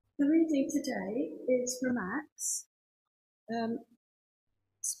The reading today is from Acts,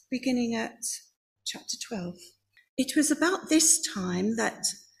 beginning at chapter 12. It was about this time that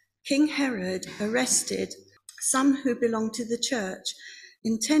King Herod arrested some who belonged to the church,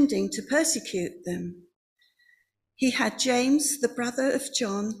 intending to persecute them. He had James, the brother of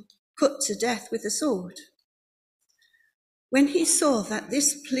John, put to death with a sword. When he saw that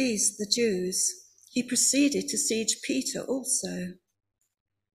this pleased the Jews, he proceeded to siege Peter also.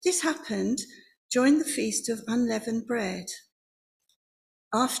 This happened during the Feast of Unleavened Bread.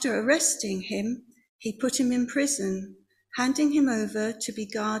 After arresting him, he put him in prison, handing him over to be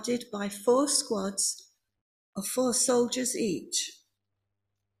guarded by 4 squads of 4 soldiers each.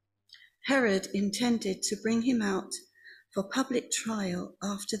 Herod intended to bring him out for public trial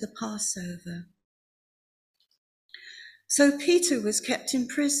after the Passover. So Peter was kept in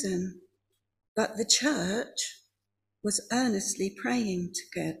prison, but the church was earnestly praying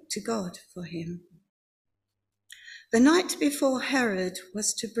to God for him. The night before Herod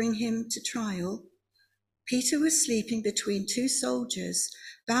was to bring him to trial, Peter was sleeping between 2 soldiers,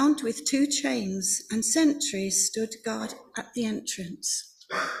 bound with 2 chains, and sentries stood guard at the entrance.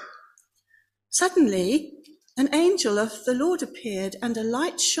 Suddenly, an angel of the Lord appeared, and a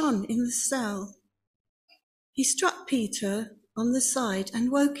light shone in the cell. He struck Peter on the side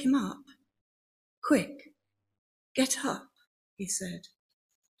and woke him up. "Quick, get up," he said,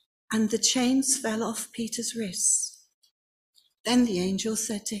 and the chains fell off Peter's wrists. Then the angel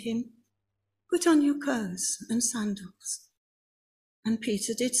said to him, "Put on your clothes and sandals." And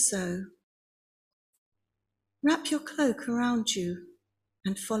Peter did so. "Wrap your cloak around you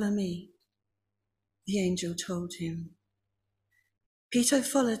and follow me," the angel told him. Peter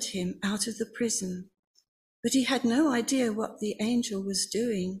followed him out of the prison, but he had no idea what the angel was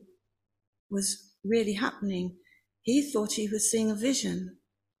doing was really happening. He thought he was seeing a vision.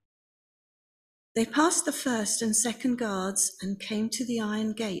 They passed the 1st and 2nd guards and came to the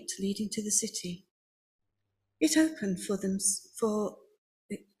iron gate leading to the city. It opened for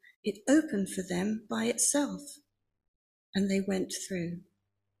them by itself, and they went through.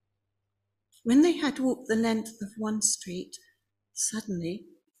 When they had walked the length of one street, suddenly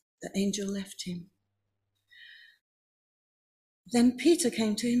the angel left him. Then Peter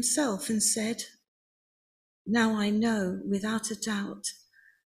came to himself and said, "Now I know without a doubt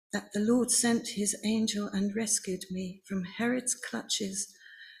that the Lord sent his angel and rescued me from Herod's clutches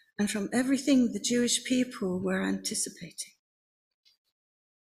and from everything the Jewish people were anticipating."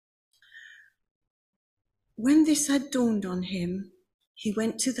 When this had dawned on him, he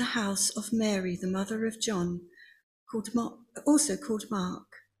went to the house of Mary, the mother of John, also called Mark,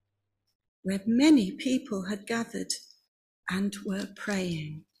 where many people had gathered and were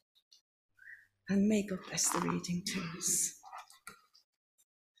praying. And may God bless the reading to us.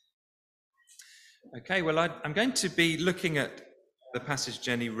 Okay, well, I'm going to be looking at the passage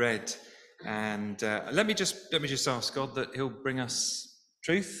Jenny read, and let me just ask God that He'll bring us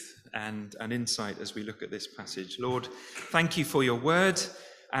truth and insight as we look at this passage. Lord, thank you for your word,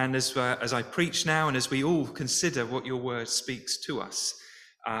 and as I preach now, and as we all consider what your word speaks to us,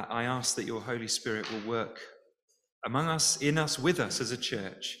 I ask that your Holy Spirit will work among us, in us, with us as a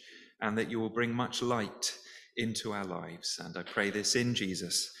church, and that you will bring much light into our lives. And I pray this in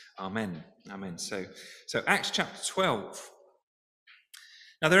Jesus. Amen. Amen. So Acts chapter 12.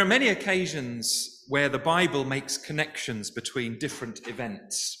 Now, there are many occasions where the Bible makes connections between different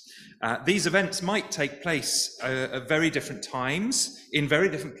events. These events might take place at very different times, in very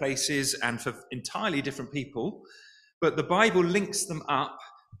different places, and for entirely different people. But the Bible links them up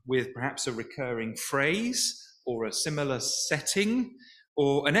with perhaps a recurring phrase, or a similar setting,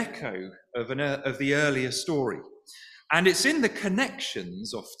 or an echo of the earlier story. And it's in the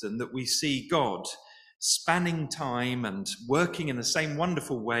connections often that we see God spanning time and working in the same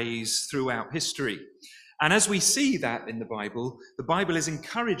wonderful ways throughout history. And as we see that in the Bible is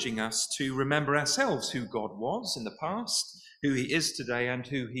encouraging us to remember ourselves who God was in the past, who he is today, and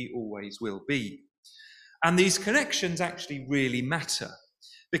who he always will be. And these connections actually really matter,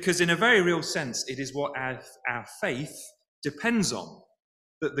 because in a very real sense, it is what our faith depends on,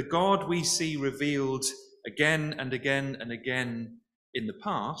 that the God we see revealed again and again and again in the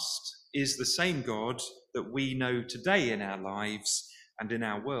past is the same God that we know today in our lives and in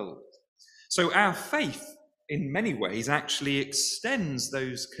our world. So our faith, in many ways, actually extends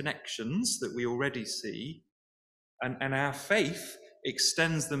those connections that we already see, and our faith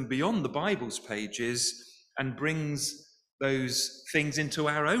extends them beyond the Bible's pages and brings those things into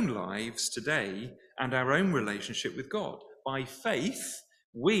our own lives today and our own relationship with God. By faith,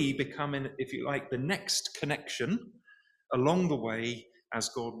 we become, if you like, the next connection along the way as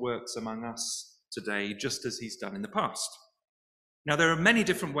God works among us today, just as he's done in the past. Now, there are many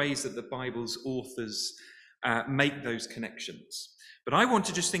different ways that the Bible's authors make those connections. But I want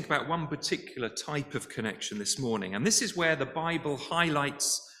to just think about one particular type of connection this morning. And this is where the Bible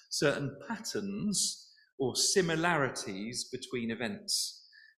highlights certain patterns or similarities between events.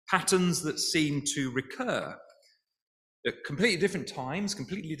 Patterns that seem to recur at completely different times,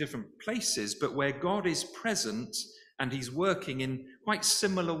 completely different places, but where God is present and he's working in quite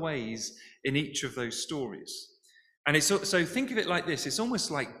similar ways in each of those stories. And so think of it like this. It's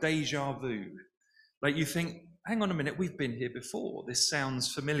almost like deja vu. Like you think, hang on a minute, we've been here before. This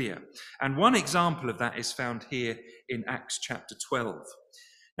sounds familiar. And one example of that is found here in Acts chapter 12.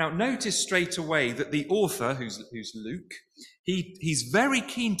 Now, notice straight away that the author, who's Luke, he's very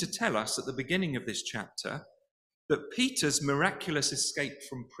keen to tell us at the beginning of this chapter that Peter's miraculous escape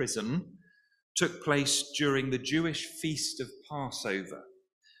from prison took place during the Jewish feast of Passover.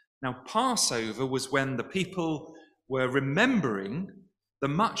 Now, Passover was when the people were remembering the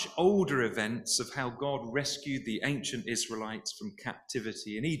much older events of how God rescued the ancient Israelites from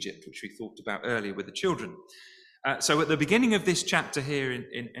captivity in Egypt, which we talked about earlier with the children. So at the beginning of this chapter here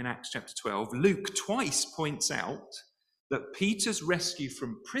in Acts chapter 12, Luke twice points out that Peter's rescue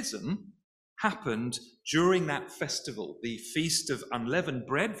from prison happened during that festival, the Feast of Unleavened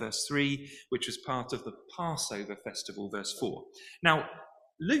Bread, verse 3, which was part of the Passover festival, verse 4. Now,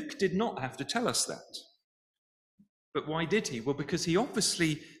 Luke did not have to tell us that. But why did he? Well, because he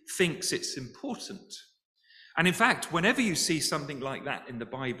obviously thinks it's important. And in fact, whenever you see something like that in the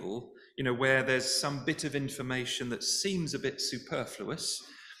Bible, where there's some bit of information that seems a bit superfluous,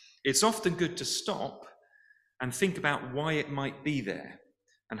 it's often good to stop and think about why it might be there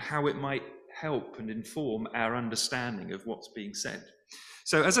and how it might help and inform our understanding of what's being said.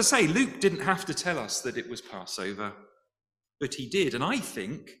 So as I say, Luke didn't have to tell us that it was Passover, but he did. And I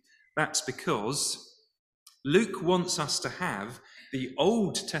think that's because Luke wants us to have the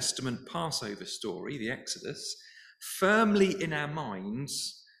Old Testament Passover story, the Exodus, firmly in our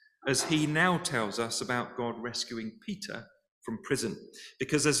minds as he now tells us about God rescuing Peter from prison.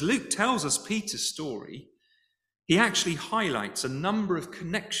 Because as Luke tells us Peter's story, he actually highlights a number of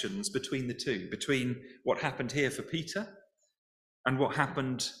connections between the two, between what happened here for Peter and what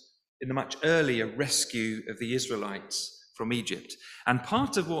happened in the much earlier rescue of the Israelites from Egypt. And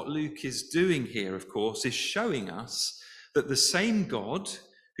part of what Luke is doing here, of course, is showing us that the same God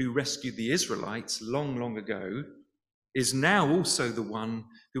who rescued the Israelites long, long ago is now also the one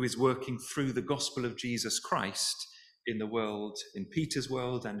who is working through the gospel of Jesus Christ in the world, in Peter's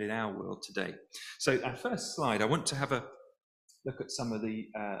world and in our world today. So our first slide, I want to have a look at some of the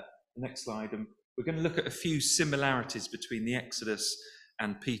next slide, and we're going to look at a few similarities between the Exodus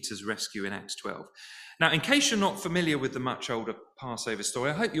and Peter's rescue in Acts 12. Now, in case you're not familiar with the much older Passover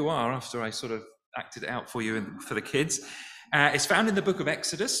story, I hope you are after I sort of acted it out for you and for the kids. It's found in the book of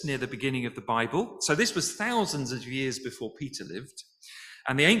Exodus, near the beginning of the Bible. So this was thousands of years before Peter lived.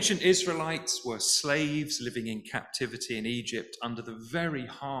 And the ancient Israelites were slaves living in captivity in Egypt under the very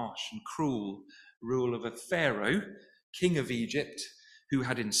harsh and cruel rule of a Pharaoh, king of Egypt, who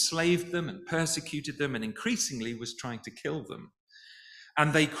had enslaved them and persecuted them and increasingly was trying to kill them.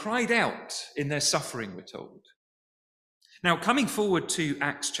 And they cried out in their suffering, we're told. Now, coming forward to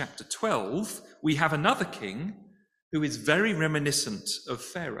Acts chapter 12, we have another king who is very reminiscent of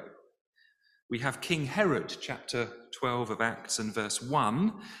Pharaoh. We have King Herod, chapter 12 of Acts and verse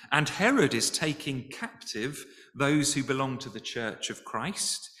 1, and Herod is taking captive those who belong to the church of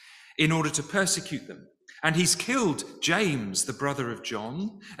Christ in order to persecute them. And he's killed James, the brother of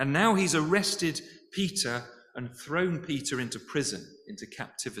John, and now he's arrested Peter and thrown Peter into prison, into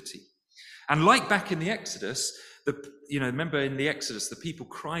captivity. And like back in the Exodus, remember in the Exodus, the people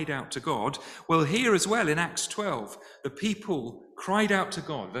cried out to God. Well, here as well in Acts 12, the people cried out to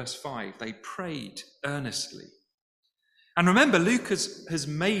God, verse 5, they prayed earnestly. And remember, Luke has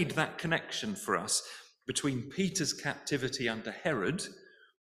made that connection for us between Peter's captivity under Herod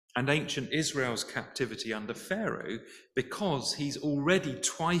and ancient Israel's captivity under Pharaoh, because he's already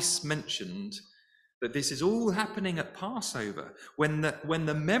twice mentioned that this is all happening at Passover, when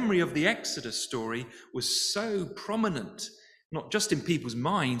the memory of the Exodus story was so prominent, not just in people's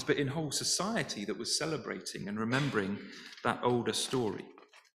minds, but in whole society that was celebrating and remembering that older story.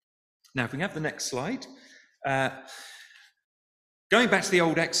 Now, if we can have the next slide. Going back to the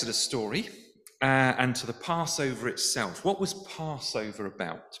old Exodus story and to the Passover itself, what was Passover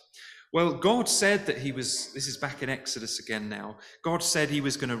about? Well, God said that this is back in Exodus again now, God said he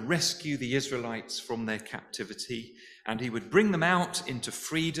was going to rescue the Israelites from their captivity, and he would bring them out into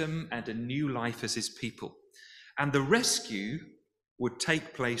freedom and a new life as his people. And the rescue would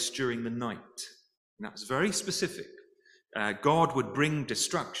take place during the night. And that was very specific. God would bring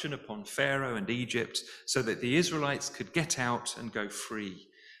destruction upon Pharaoh and Egypt so that the Israelites could get out and go free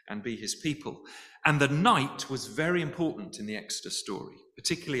and be his people. And the night was very important in the Exodus story,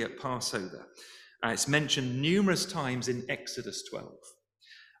 particularly at Passover. It's mentioned numerous times in Exodus 12.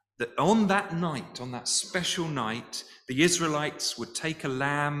 That on that night, on that special night, the Israelites would take a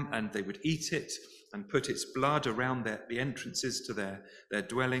lamb and they would eat it and put its blood around the entrances to their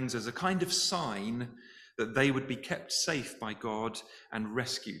dwellings as a kind of sign that they would be kept safe by God and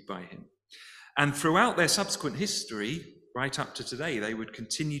rescued by him. And throughout their subsequent history, right up to today, they would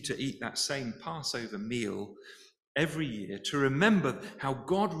continue to eat that same Passover meal every year to remember how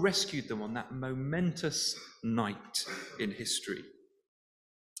God rescued them on that momentous night in history.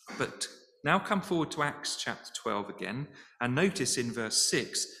 But now come forward to Acts chapter 12 again, and notice in verse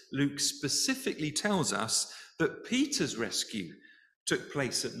 6, Luke specifically tells us that Peter's rescue took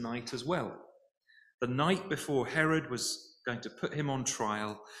place at night as well. The night before Herod was going to put him on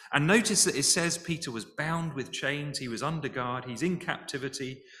trial. And notice that it says Peter was bound with chains, he was under guard, he's in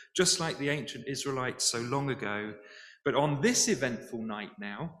captivity, just like the ancient Israelites so long ago. But on this eventful night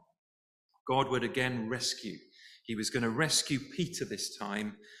now, God would again rescue. He was going to rescue Peter this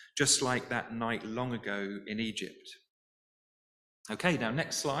time, just like that night long ago in Egypt. Okay, now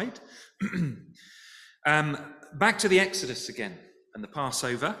next slide. Back to the Exodus again and the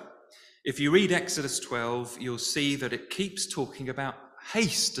Passover. If you read Exodus 12, you'll see that it keeps talking about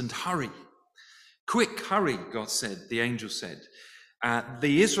haste and hurry. Quick, hurry, God said, the angel said.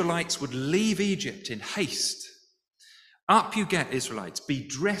 The Israelites would leave Egypt in haste. Up you get, Israelites, be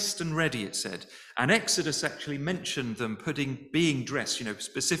dressed and ready, it said. And Exodus actually mentioned them being dressed,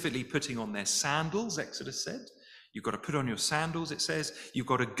 specifically putting on their sandals, Exodus said. You've got to put on your sandals, it says. You've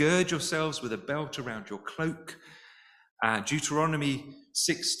got to gird yourselves with a belt around your cloak. Deuteronomy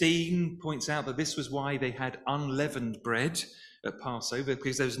 16 points out that this was why they had unleavened bread at Passover,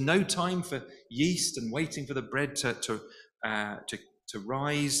 because there was no time for yeast and waiting for the bread to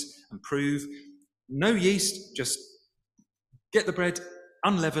rise and prove. No yeast, just get the bread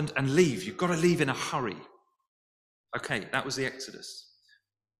unleavened and leave. You've got to leave in a hurry. Okay, that was the Exodus.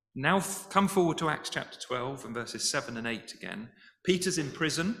 Now come forward to Acts chapter 12 and verses 7 and 8 again. Peter's in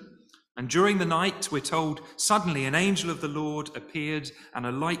prison, and during the night, we're told, suddenly an angel of the Lord appeared and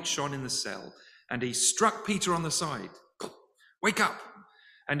a light shone in the cell, and he struck Peter on the side. Wake up!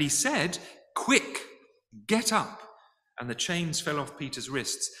 And he said, quick, get up. And the chains fell off Peter's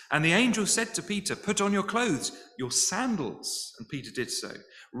wrists. And the angel said to Peter, put on your clothes, your sandals. And Peter did so.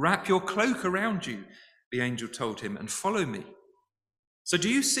 Wrap your cloak around you, the angel told him, and follow me. So do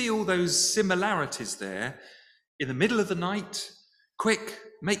you see all those similarities there? In the middle of the night, quick,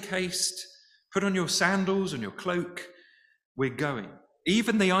 make haste, put on your sandals and your cloak. We're going.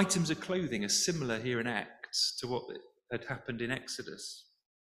 Even the items of clothing are similar here in Acts to what had happened in Exodus.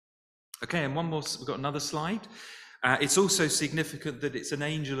 Okay, and one more, we've got another slide. It's also significant that it's an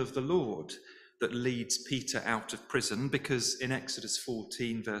angel of the Lord that leads Peter out of prison, because in Exodus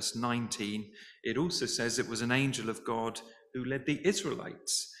 14, verse 19, it also says it was an angel of God who led the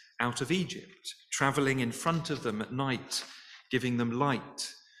Israelites out of Egypt, traveling in front of them at night, giving them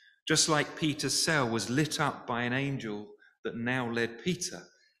light, just like Peter's cell was lit up by an angel that now led Peter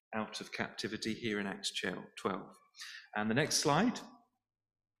out of captivity here in Acts 12. And the next slide,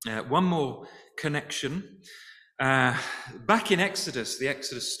 one more connection. Back in Exodus, the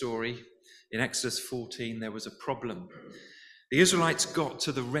Exodus story, in Exodus 14, there was a problem. The Israelites got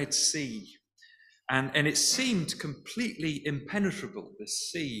to the Red Sea, and it seemed completely impenetrable, the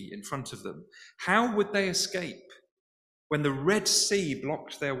sea in front of them. How would they escape? When the Red Sea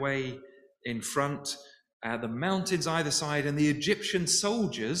blocked their way in front, the mountains either side, and the Egyptian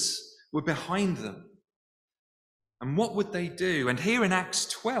soldiers were behind them. And what would they do? And here in Acts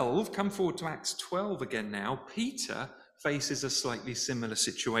 12, come forward to Acts 12 again now, Peter faces a slightly similar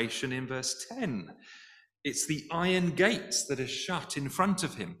situation in verse 10. It's the iron gates that are shut in front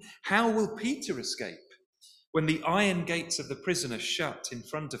of him. How will Peter escape when the iron gates of the prison are shut in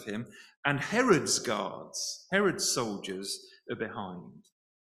front of him and Herod's guards, Herod's soldiers are behind?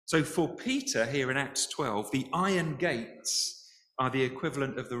 So for Peter here in Acts 12, the iron gates are the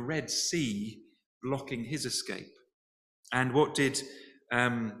equivalent of the Red Sea blocking his escape. And what did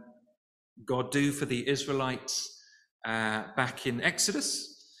God do for the Israelites back in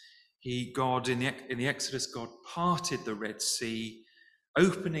Exodus? In the Exodus, God parted the Red Sea,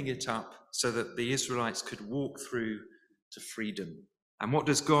 opening it up so that the Israelites could walk through to freedom. And what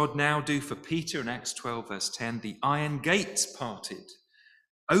does God now do for Peter in Acts 12, verse 10? The iron gates parted,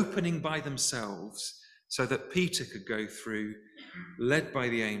 opening by themselves so that Peter could go through led by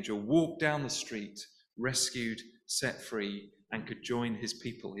the angel, walked down the street, rescued, set free, and could join his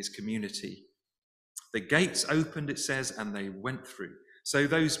people, his community. The gates opened, it says, and they went through. So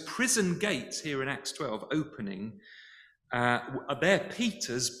those prison gates here in Acts 12 opening, they're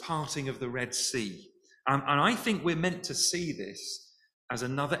Peter's parting of the Red Sea. And I think we're meant to see this as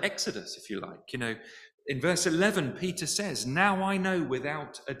another Exodus, if you like. You know, in verse 11, Peter says, "Now I know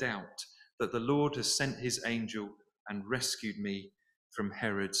without a doubt that the Lord has sent his angel and rescued me from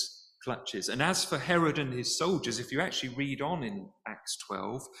Herod's clutches." And as for Herod and his soldiers, if you actually read on in Acts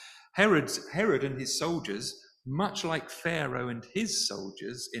 12, Herod and his soldiers, much like Pharaoh and his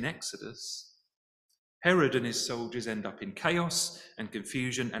soldiers in Exodus, Herod and his soldiers end up in chaos and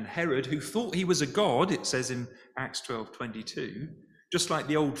confusion, and Herod, who thought he was a god, it says in Acts 12:22, just like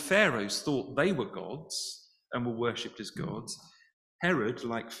the old pharaohs thought they were gods and were worshipped as gods, Herod,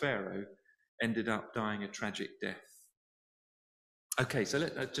 like Pharaoh, ended up dying a tragic death. Okay, so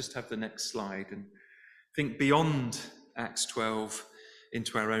let's just have the next slide and think beyond Acts 12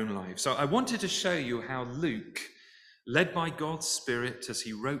 into our own lives. So I wanted to show you how Luke, led by God's Spirit as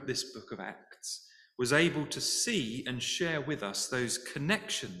he wrote this book of Acts, was able to see and share with us those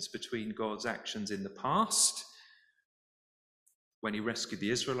connections between God's actions in the past, when he rescued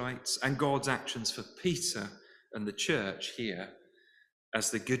the Israelites, and God's actions for Peter and the church here,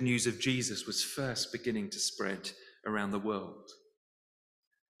 as the good news of Jesus was first beginning to spread around the world.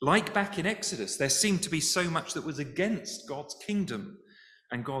 Like back in Exodus, there seemed to be so much that was against God's kingdom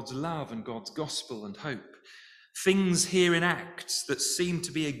and God's love and God's gospel and hope. Things here in Acts that seem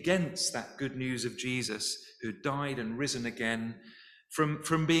to be against that good news of Jesus, who died and risen again,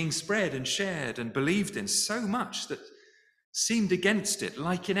 from being spread and shared and believed in. So much that seemed against it,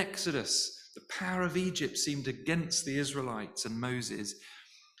 like in Exodus. The power of Egypt seemed against the Israelites and Moses.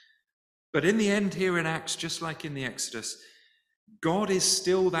 But in the end, here in Acts, just like in the Exodus, God is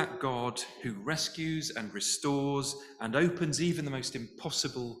still that God who rescues and restores and opens even the most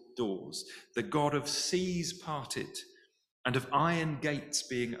impossible doors. The God of seas parted and of iron gates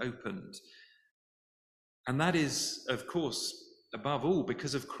being opened. And that is, of course, above all,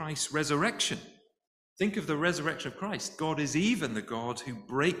 because of Christ's resurrection. Think of the resurrection of Christ. God is even the God who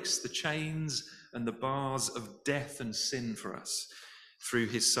breaks the chains and the bars of death and sin for us through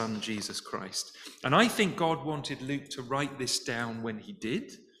his son, Jesus Christ. And I think God wanted Luke to write this down when he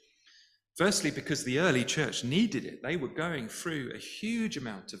did. Firstly, because the early church needed it. They were going through a huge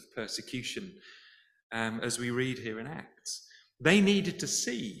amount of persecution, as we read here in Acts. They needed to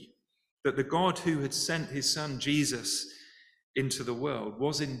see that the God who had sent his son, Jesus, into the world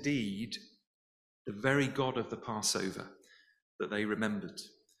was indeed the very God of the Passover that they remembered.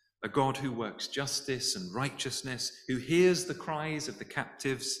 A God who works justice and righteousness, who hears the cries of the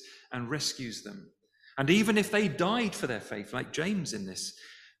captives and rescues them. And even if they died for their faith, like James in this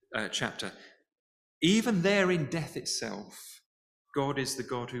chapter, even there in death itself, God is the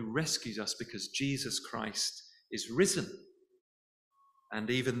God who rescues us because Jesus Christ is risen. And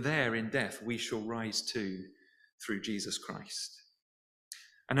even there in death, we shall rise too through Jesus Christ.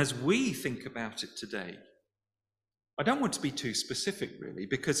 And as we think about it today, I don't want to be too specific, really,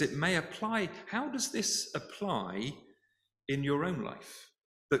 because it may apply. How does this apply in your own life?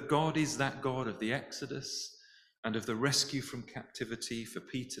 That God is that God of the Exodus and of the rescue from captivity for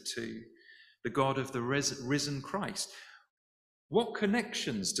Peter too, the God of the risen Christ. What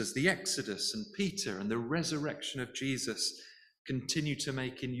connections does the Exodus and Peter and the resurrection of Jesus continue to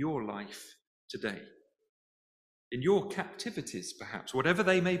make in your life today? In your captivities, perhaps, whatever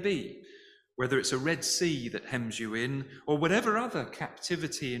they may be, whether it's a Red Sea that hems you in, or whatever other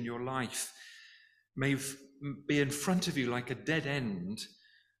captivity in your life may be in front of you like a dead end,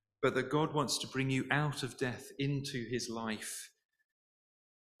 but that God wants to bring you out of death into his life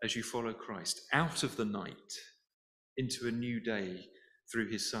as you follow Christ, out of the night into a new day through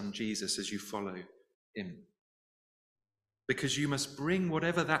his son Jesus as you follow him. Because you must bring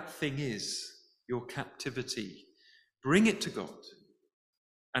whatever that thing is, your captivity, bring it to God.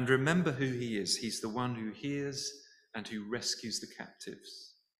 And remember who he is. He's the one who hears and who rescues the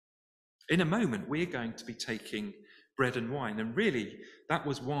captives. In a moment, we're going to be taking bread and wine. And really, that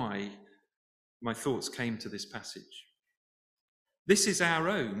was why my thoughts came to this passage. This is our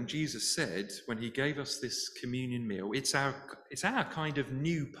own, Jesus said, when he gave us this communion meal. It's our kind of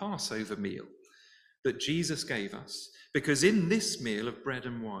new Passover meal that Jesus gave us. Because in this meal of bread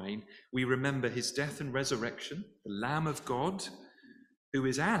and wine, we remember his death and resurrection, the Lamb of God, who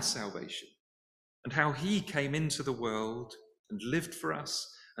is our salvation, and how he came into the world and lived for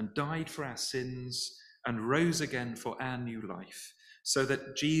us and died for our sins and rose again for our new life, so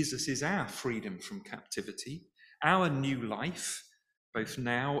that Jesus is our freedom from captivity, our new life, both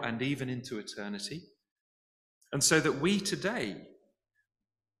now and even into eternity. And so that we today,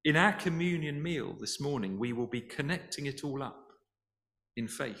 in our communion meal this morning, we will be connecting it all up in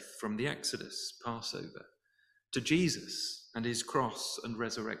faith from the Exodus, Passover, to Jesus and his cross and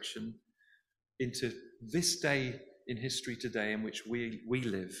resurrection, into this day in history today in which we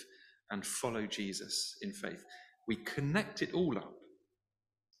live and follow Jesus in faith. We connect it all up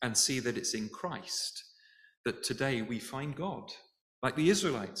and see that it's in Christ that today we find God, like the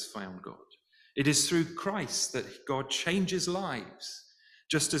Israelites found God. It is through Christ that God changes lives,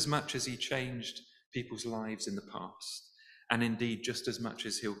 just as much as he changed people's lives in the past, and indeed just as much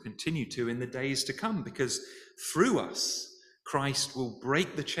as he'll continue to in the days to come, because through us, Christ will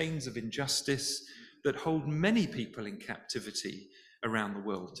break the chains of injustice that hold many people in captivity around the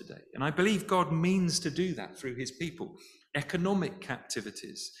world today. And I believe God means to do that through his people. Economic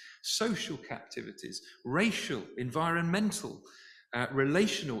captivities, social captivities, racial, environmental,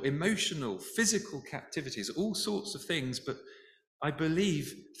 relational, emotional, physical captivities, all sorts of things. But I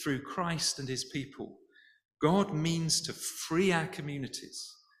believe through Christ and his people, God means to free our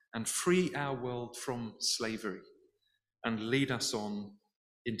communities and free our world from slavery and lead us on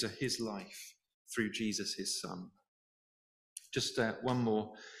into his life through Jesus, his son. Just one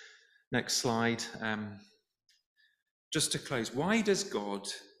more, next slide. Just to close, why does God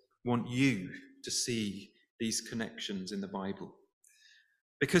want you to see these connections in the Bible?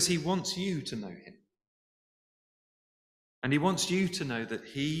 Because he wants you to know him. And he wants you to know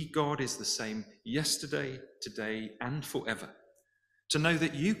that God is the same yesterday, today, and forever. To know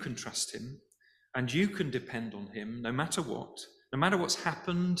that you can trust him and you can depend on him no matter what, no matter what's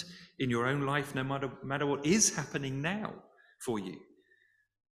happened in your own life, no matter what is happening now for you.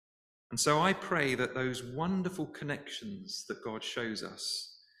 And so I pray that those wonderful connections that God shows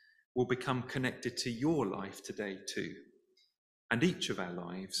us will become connected to your life today too, and each of our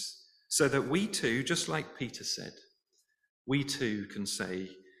lives, so that we too, just like Peter said, we too can say,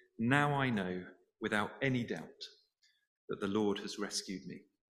 now I know without any doubt that the Lord has rescued me.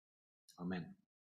 Amen.